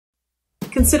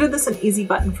Consider this an easy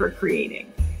button for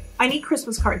creating. I need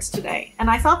Christmas cards today, and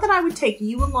I thought that I would take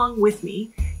you along with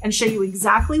me and show you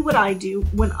exactly what I do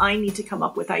when I need to come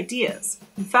up with ideas.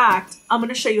 In fact, I'm going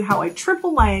to show you how I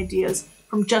triple my ideas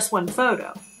from just one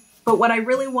photo. But what I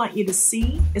really want you to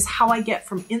see is how I get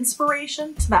from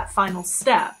inspiration to that final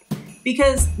step,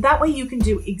 because that way you can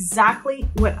do exactly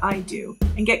what I do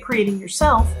and get creating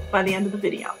yourself by the end of the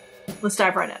video. Let's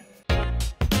dive right in.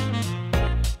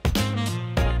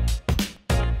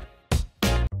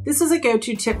 This is a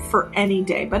go-to tip for any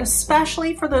day, but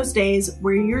especially for those days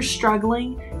where you're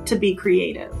struggling to be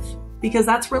creative, because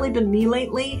that's really been me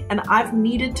lately, and I've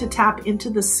needed to tap into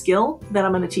the skill that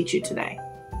I'm going to teach you today.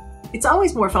 It's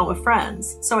always more fun with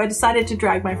friends, so I decided to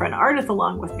drag my friend Ardyth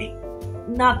along with me.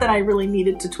 Not that I really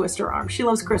needed to twist her arm. She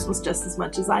loves Christmas just as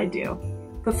much as I do.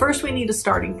 But first we need a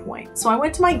starting point. So I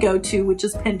went to my go-to, which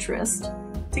is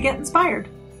Pinterest, to get inspired.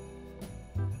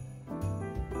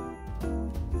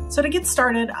 So to get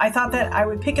started, I thought that I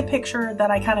would pick a picture that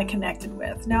I kind of connected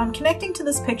with. Now I'm connecting to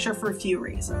this picture for a few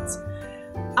reasons.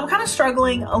 I'm kind of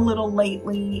struggling a little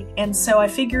lately, and so I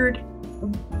figured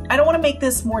I don't want to make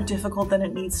this more difficult than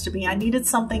it needs to be. I needed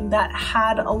something that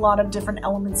had a lot of different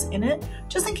elements in it,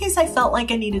 just in case I felt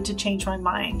like I needed to change my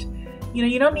mind. You know,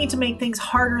 you don't need to make things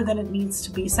harder than it needs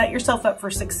to be. Set yourself up for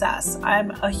success.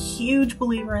 I'm a huge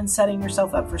believer in setting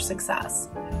yourself up for success.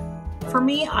 For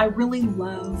me, I really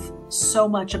love so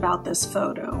much about this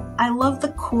photo. I love the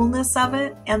coolness of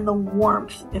it and the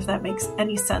warmth, if that makes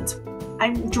any sense.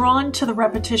 I'm drawn to the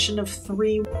repetition of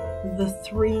the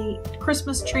three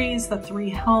Christmas trees, the 3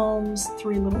 homes,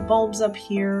 3 little bulbs up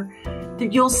here.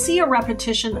 You'll see a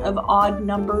repetition of odd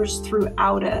numbers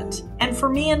throughout it. And for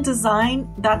me in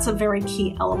design, that's a very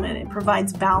key element. It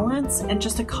provides balance and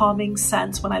just a calming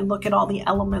sense when I look at all the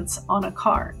elements on a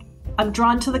card. I'm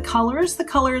drawn to the colors. The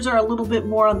colors are a little bit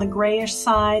more on the grayish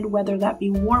side, whether that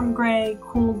be warm gray,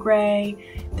 cool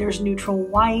gray, there's neutral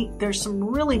white, there's some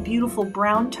really beautiful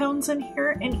brown tones in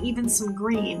here, and even some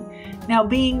green. Now,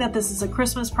 being that this is a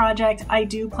Christmas project, I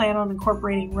do plan on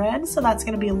incorporating red, so that's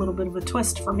going to be a little bit of a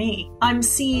twist for me. I'm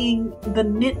seeing the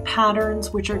knit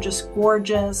patterns, which are just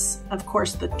gorgeous. Of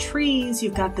course, the trees,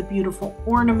 you've got the beautiful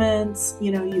ornaments.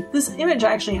 You know, this image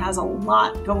actually has a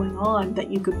lot going on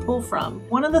that you could pull from.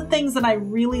 One of the things that I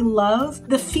really love,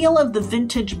 the feel of the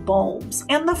vintage bulbs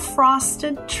and the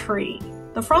frosted tree.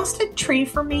 The frosted tree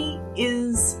for me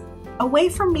is a way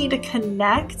for me to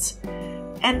connect,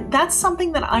 and that's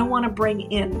something that I want to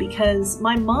bring in because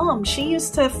my mom, she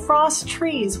used to frost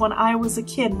trees when I was a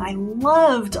kid, and I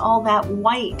loved all that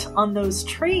white on those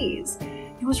trees.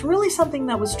 It was really something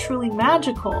that was truly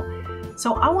magical.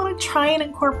 So I want to try and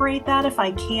incorporate that if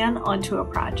I can onto a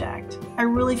project. I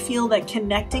really feel that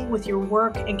connecting with your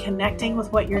work and connecting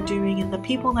with what you're doing and the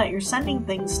people that you're sending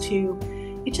things to,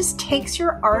 it just takes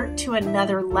your art to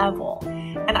another level.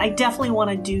 And I definitely want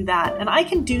to do that. And I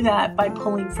can do that by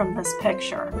pulling from this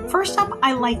picture. First up,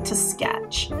 I like to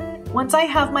sketch. Once I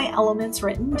have my elements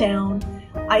written down,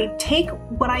 I take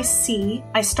what I see,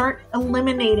 I start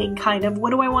eliminating kind of what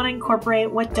do I want to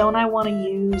incorporate, what don't I want to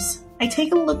use. I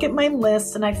take a look at my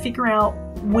list and I figure out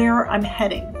where I'm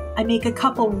heading. I make a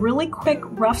couple really quick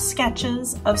rough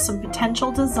sketches of some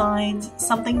potential designs,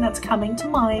 something that's coming to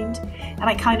mind, and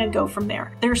I kind of go from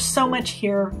there. There's so much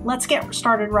here. Let's get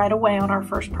started right away on our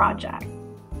first project.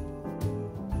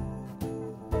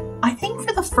 I think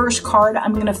for the first card,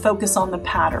 I'm going to focus on the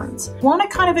patterns. I want to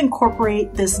kind of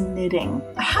incorporate this knitting.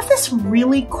 I have this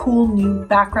really cool new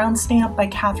background stamp by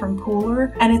Catherine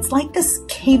Pooler, and it's like this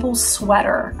cable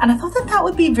sweater. And I thought that that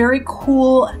would be very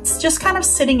cool. It's just kind of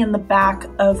sitting in the back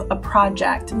of a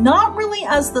project, not really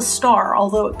as the star,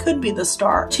 although it could be the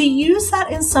star. To use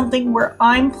that in something where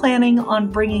I'm planning on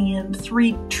bringing in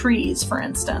 3 trees, for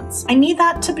instance. I need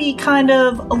that to be kind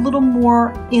of a little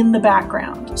more in the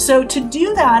background. So to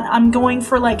do that, I'm going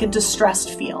for like a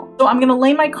distressed feel. So I'm going to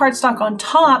lay my cardstock on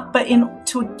top, but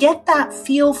to get that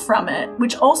feel from it,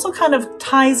 which also kind of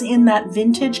ties in that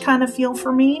vintage kind of feel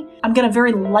for me, I'm going to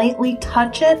very lightly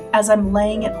touch it as I'm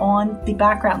laying it on the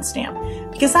background stamp,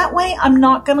 because that way I'm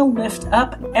not going to lift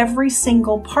up every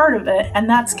single part of it, and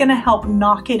that's going to help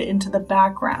knock it into the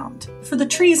background. For the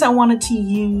trees, I wanted to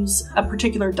use a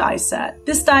particular die set.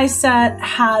 This die set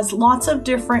has lots of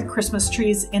different Christmas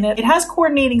trees in it. It has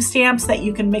coordinating stamps that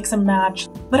you can mix and match,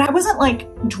 but I wasn't like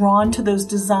drawn to those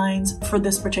designs for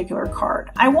this particular card.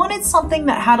 I wanted something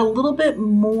that had a little bit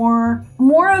more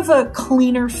of a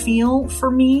cleaner feel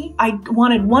for me. I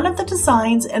wanted one of the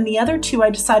designs, and the other 2 I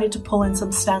decided to pull in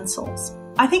some stencils.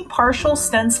 I think partial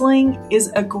stenciling is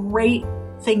a great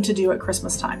thing to do at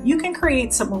Christmas time. You can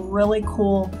create some really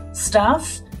cool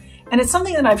stuff, And it's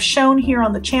something that I've shown here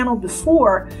on the channel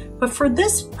before, but for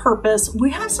this purpose,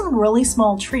 we have some really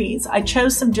small trees. I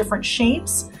chose some different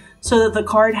shapes so that the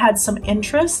card had some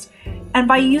interest. And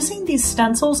by using these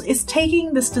stencils, it's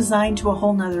taking this design to a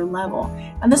whole nother level.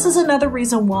 And this is another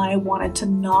reason why I wanted to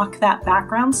knock that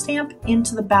background stamp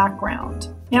into the background.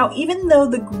 Now, even though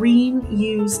the green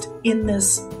used in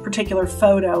this particular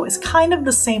photo is kind of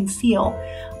the same feel,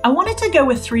 I wanted to go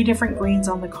with 3 different greens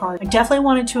on the card. I definitely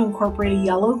wanted to incorporate a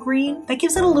yellow green. That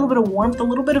gives it a little bit of warmth, a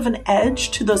little bit of an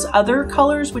edge to those other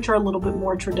colors, which are a little bit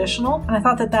more traditional. And I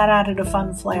thought that that added a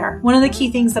fun flair. One of the key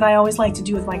things that I always like to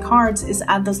do with my cards is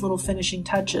add those little finishing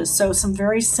touches. So some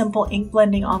very simple ink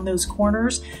blending on those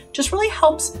corners just really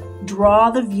helps draw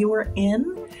the viewer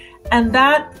in. And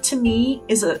that, to me,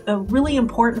 is a really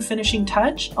important finishing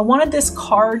touch. I wanted this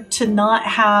card to not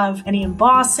have any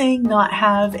embossing, not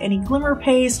have any glimmer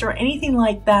paste or anything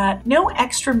like that. No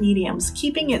extra mediums,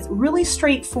 keeping it really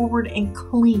straightforward and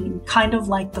clean, kind of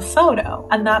like the photo.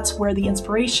 And that's where the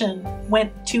inspiration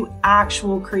went to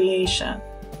actual creation.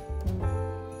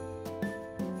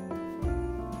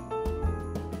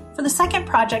 For the second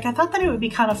project, I thought that it would be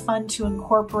kind of fun to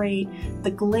incorporate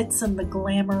the glitz and the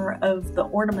glamour of the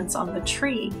ornaments on the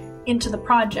tree into the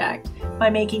project by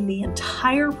making the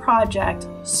entire project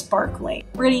sparkly.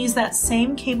 We're going to use that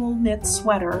same cable knit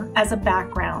sweater as a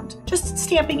background, just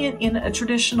stamping it in a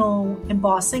traditional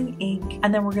embossing ink,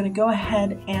 and then we're going to go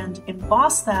ahead and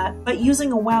emboss that, but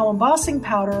using a wow embossing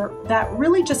powder that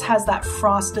really just has that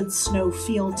frosted snow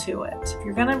feel to it. If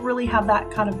you're going to really have that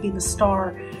kind of be the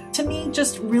star, to me,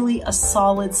 just really a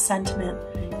solid sentiment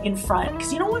in front,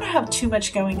 because you don't want to have too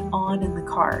much going on in the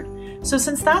card. So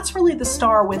since that's really the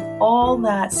star with all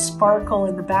that sparkle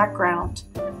in the background,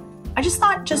 I just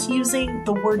thought just using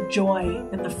the word joy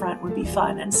in the front would be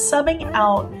fun, and subbing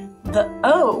out the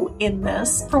O in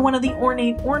this for one of the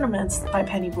ornate ornaments by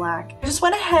Penny Black. I just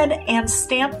went ahead and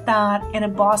stamped that and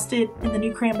embossed it in the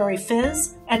new Cranberry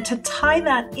Fizz. And to tie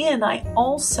that in, I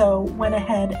also went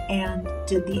ahead and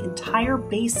did the entire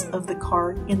base of the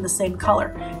card in the same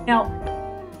color. Now,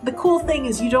 the cool thing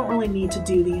is you don't really need to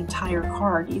do the entire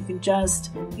card. You can just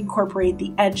incorporate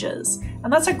the edges.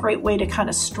 And that's a great way to kind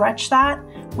of stretch that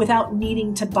without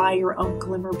needing to buy your own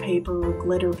glimmer paper or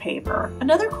glitter paper.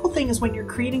 Another cool thing is when you're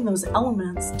creating those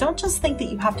elements, don't just think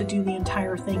that you have to do the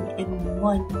entire thing in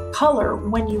one color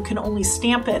when you can only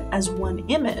stamp it as one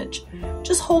image.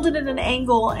 Just hold it at an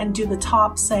angle and do the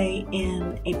top, say,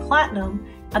 in a platinum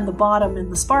and the bottom in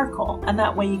the sparkle, and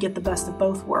that way you get the best of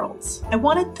both worlds. I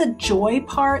wanted the joy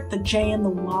part, the J and the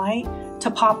Y,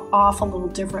 to pop off a little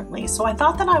differently, so I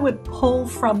thought that I would pull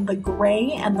from the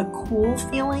gray and the cool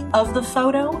feeling of the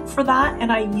photo for that, and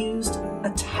I used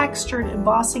a textured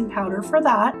embossing powder for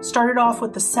that. Started off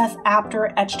with the Seth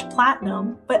Apter etched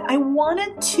platinum, but I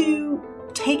wanted to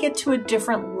take it to a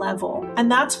different level.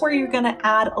 And that's where you're going to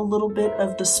add a little bit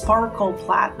of the sparkle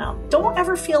platinum. Don't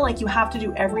ever feel like you have to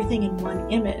do everything in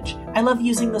one image. I love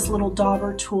using this little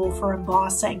dauber tool for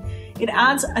embossing. It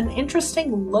adds an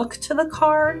interesting look to the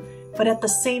card, but at the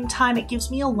same time, it gives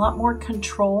me a lot more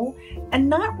control and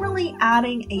not really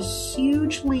adding a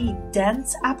hugely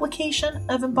dense application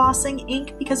of embossing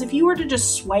ink, because if you were to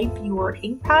just swipe your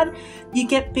ink pad, you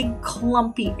get big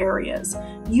clumpy areas.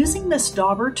 Using this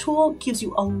dauber tool gives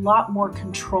you a lot more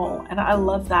control, and I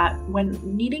love that when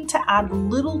needing to add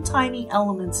little tiny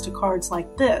elements to cards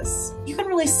like this. You can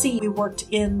really see we worked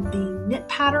in the knit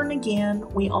pattern again.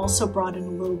 We also brought in a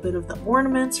little bit of the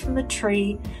ornaments from the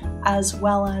tree, as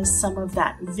well as some of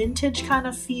that vintage kind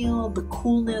of feel, the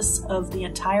coolness of the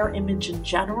entire image in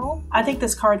general. I think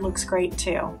this card looks great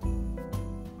too.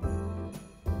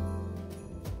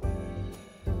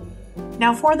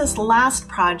 Now for this last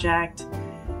project,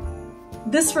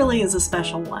 this really is a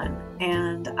special one,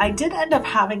 and I did end up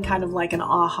having kind of like an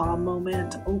aha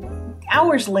moment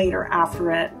hours later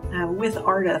after it with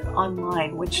Ardyth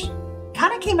online, which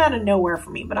kind of came out of nowhere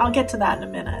for me, but I'll get to that in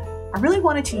a minute. I really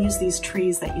wanted to use these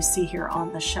trees that you see here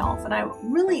on the shelf,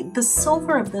 and the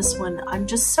silver of this one, I'm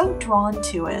just so drawn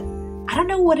to it. I don't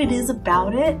know what it is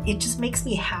about it. It just makes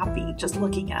me happy just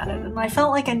looking at it, and I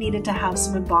felt like I needed to have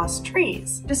some embossed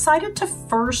trees. I decided to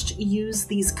first use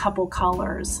these couple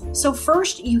colors. So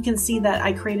first, you can see that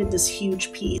I created this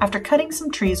huge piece. After cutting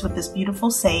some trees with this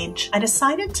beautiful sage, I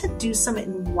decided to do some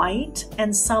in white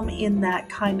and some in that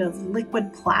kind of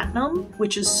liquid platinum,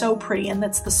 which is so pretty, and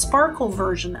that's the sparkle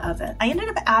version of it. I ended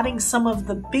up adding some of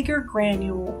the bigger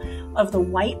granule of the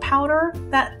white powder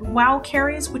that WOW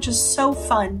carries, which is so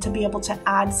fun to be able to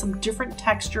add some different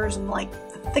textures and like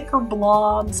thicker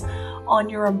blobs on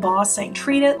your embossing.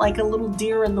 Treat it like a little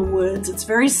deer in the woods. It's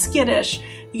very skittish,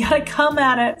 You gotta come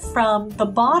at it from the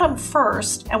bottom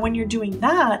first, and when you're doing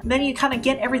that, then you kind of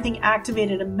get everything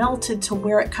activated and melted to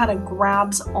where it kind of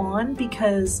grabs on,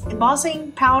 because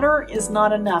embossing powder is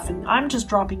not enough, and I'm just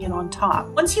dropping it on top.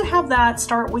 Once you have that,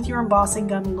 start with your embossing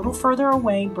gun a little further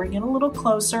away, bring it a little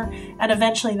closer, and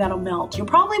eventually that'll melt. You'll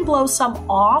probably blow some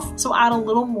off, so add a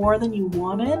little more than you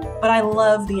wanted, but I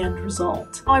love the end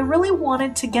result. I really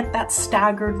wanted to get that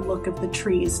staggered look of the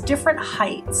trees, different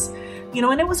heights, you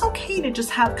know, and it was okay to just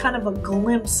have kind of a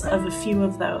glimpse of a few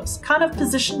of those. Kind of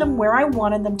positioned them where I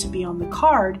wanted them to be on the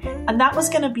card, and that was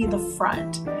going to be the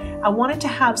front. I wanted to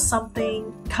have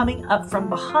something coming up from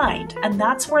behind, and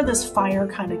that's where this fire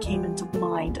kind of came into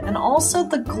mind, and also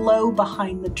the glow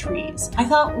behind the trees. I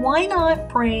thought, why not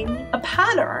bring a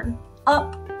pattern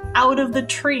up out of the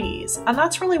trees? And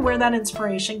that's really where that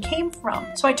inspiration came from.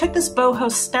 So I took this boho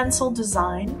stencil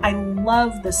design. I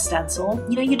love this stencil.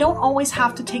 You know, you don't always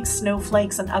have to take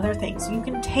snowflakes and other things. You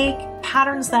can take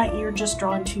patterns that you're just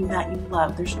drawn to that you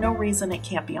love. There's no reason it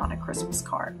can't be on a Christmas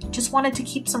card. Just wanted to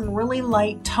keep some really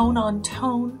light tone on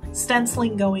tone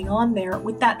stenciling going on there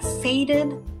with that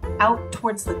faded out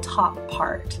towards the top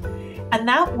part. And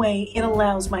that way it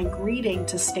allows my greeting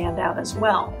to stand out as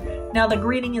well. Now the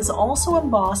greeting is also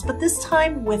embossed, but this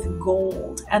time with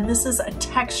gold. And this is a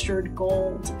textured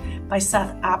gold by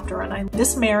Seth Apter. And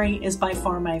this Mary is by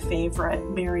far my favorite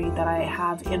Mary that I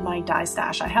have in my die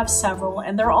stash. I have several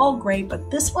and they're all great,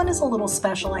 but this one is a little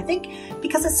special, I think,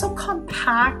 because it's so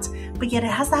compact, but yet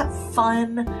it has that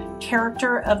fun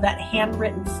character of that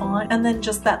handwritten font and then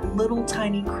just that little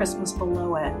tiny Christmas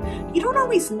below it. You don't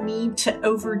always need to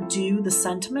overdo the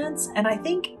sentiments, and I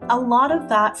think a lot of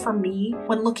that for me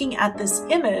when looking at this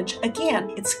image, again,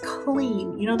 it's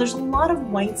clean. You know, there's a lot of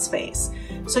white space.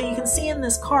 So you can see in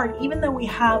this card, even though we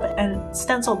have a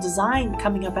stencil design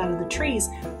coming up out of the trees,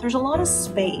 there's a lot of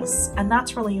space, and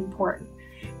that's really important.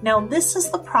 Now this is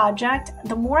the project.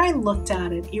 The more I looked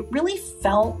at it, it really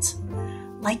felt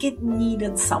like it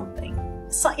needed something.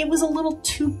 So it was a little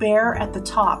too bare at the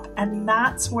top, and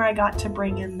that's where I got to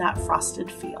bring in that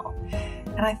frosted feel.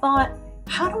 And I thought,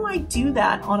 how do I do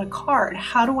that on a card?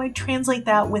 How do I translate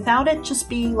that without it just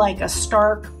being like a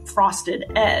stark frosted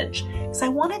edge? Because I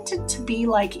wanted it to be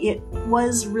like it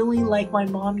was really like my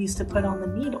mom used to put on the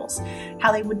needles,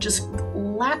 how they would just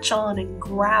latch on and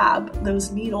grab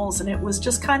those needles, and it was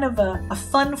just kind of a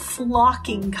fun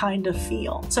flocking kind of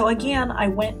feel. So again, I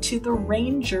went to the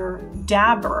Ranger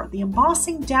dabber, the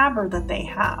embossing dabber that they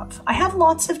have. I have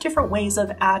lots of different ways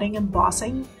of adding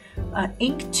embossing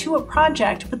ink to a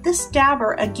project, but this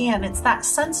dabber, again, it's that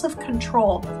sense of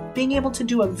control, being able to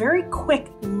do a very quick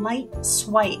light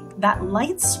swipe. That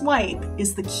light swipe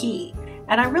is the key,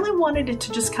 and I really wanted it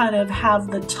to just kind of have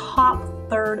the top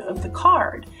third of the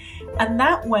card, and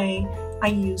that way I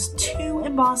used 2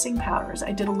 embossing powders.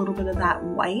 I did a little bit of that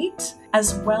white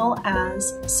as well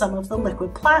as some of the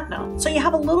liquid platinum. So you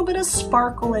have a little bit of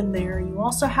sparkle in there. You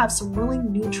also have some really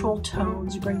neutral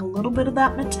tones. You bring a little bit of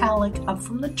that metallic up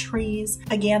from the trees.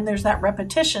 Again, there's that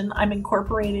repetition. I'm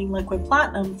incorporating liquid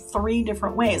platinum 3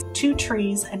 different ways. 2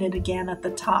 trees and it again at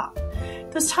the top.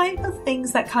 Those type of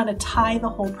things that kind of tie the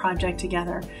whole project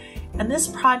together. And this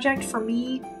project for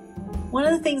me, one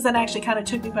of the things that actually kind of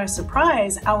took me by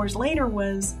surprise hours later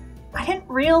was I didn't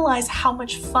realize how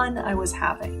much fun I was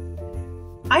having.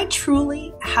 I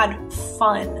truly had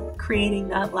fun creating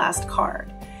that last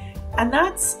card. And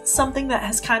that's something that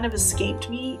has kind of escaped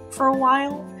me for a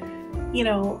while. You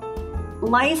know,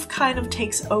 life kind of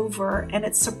takes over and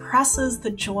it suppresses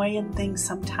the joy in things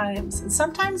sometimes. And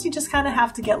sometimes you just kind of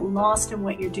have to get lost in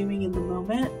what you're doing in the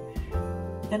moment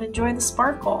and enjoy the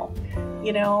sparkle.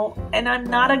 You know, and I'm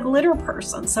not a glitter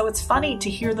person, so it's funny to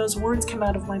hear those words come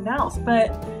out of my mouth,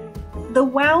 but the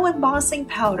Wow embossing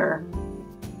powder,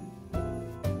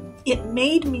 it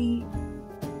made me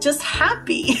just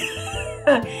happy.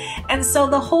 And so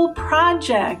the whole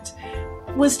project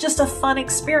was just a fun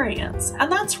experience.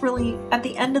 And that's really, at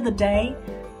the end of the day,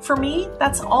 for me,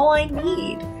 that's all I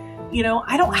need. You know,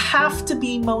 I don't have to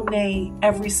be Monet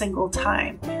every single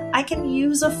time. I can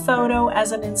use a photo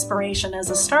as an inspiration, as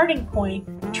a starting point,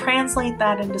 translate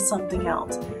that into something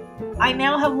else. I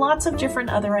now have lots of different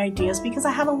other ideas because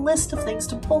I have a list of things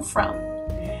to pull from.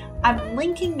 I'm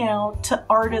linking now to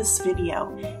Ardyth's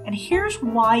video, and here's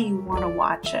why you want to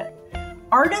watch it.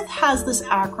 Ardyth has this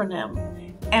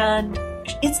acronym, and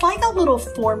it's like a little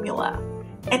formula,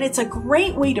 and it's a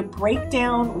great way to break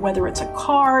down whether it's a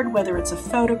card, whether it's a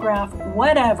photograph,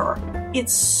 whatever.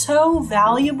 It's so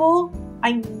valuable.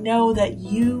 I know that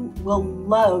you will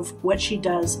love what she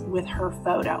does with her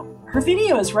photo. Her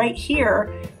video is right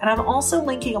here, and I'm also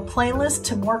linking a playlist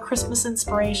to more Christmas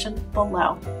inspiration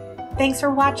below. Thanks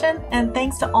for watching, and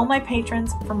thanks to all my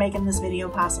patrons for making this video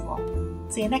possible.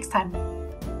 See you next time.